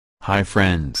Hi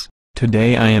friends,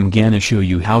 today I am gonna show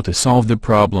you how to solve the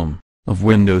problem of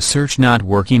Windows search not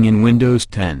working in Windows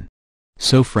 10.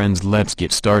 So friends, let's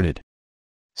get started.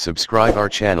 Subscribe our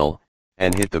channel,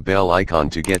 and hit the bell icon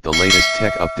to get the latest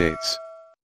tech updates.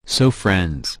 So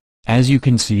friends, as you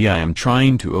can see, I am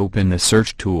trying to open the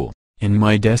search tool in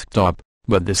my desktop,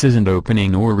 but this isn't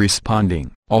opening or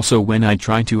responding. Also, when I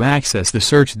try to access the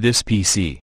search this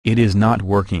PC, it is not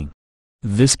working.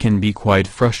 This can be quite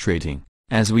frustrating,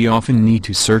 as we often need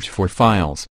to search for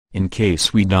files, in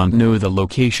case we don't know the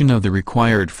location of the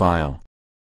required file.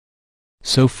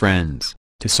 So friends,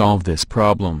 to solve this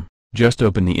problem, just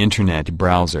open the internet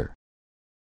browser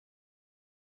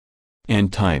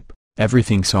and type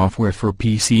everything software for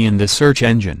PC in the search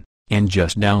engine, and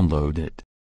just download it.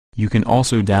 You can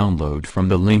also download from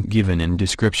the link given in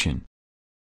description.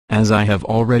 As I have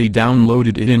already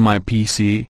downloaded it in my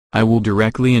PC, I will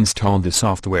directly install the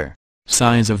software.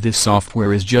 Size of this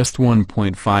software is just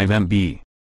 1.5 MB.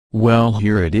 Well,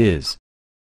 here it is.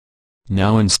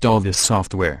 Now install this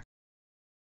software.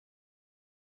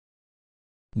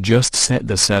 Just set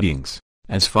the settings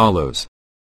as follows.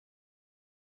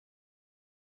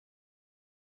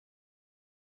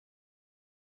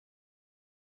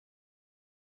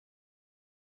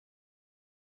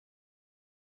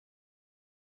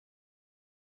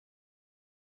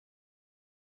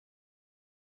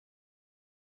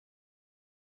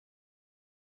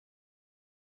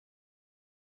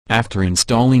 After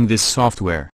installing this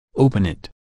software, open it.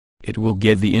 It will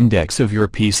get the index of your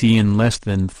PC in less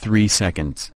than 3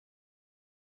 seconds.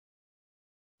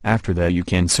 After that, you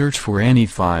can search for any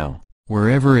file,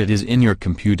 wherever it is in your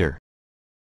computer.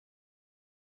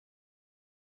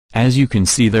 As you can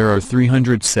see, there are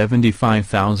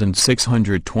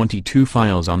 375,622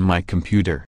 files on my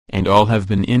computer, and all have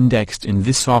been indexed in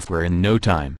this software in no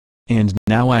time, and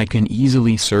now I can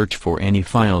easily search for any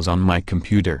files on my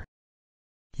computer.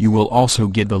 You will also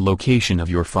get the location of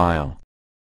your file.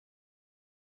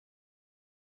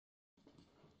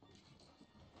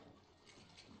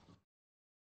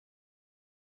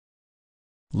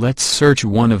 Let's search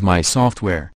one of my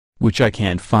software, which I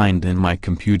can't find in my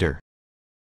computer.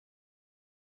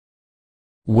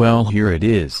 Well, here it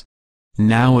is.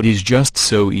 Now it is just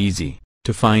so easy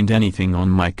to find anything on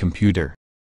my computer.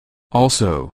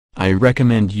 Also, I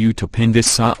recommend you to pin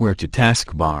this software to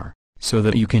taskbar, so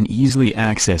that you can easily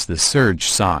access the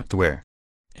search software.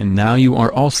 And now you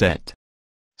are all set.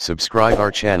 Subscribe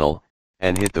our channel,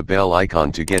 and hit the bell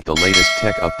icon to get the latest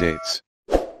tech updates.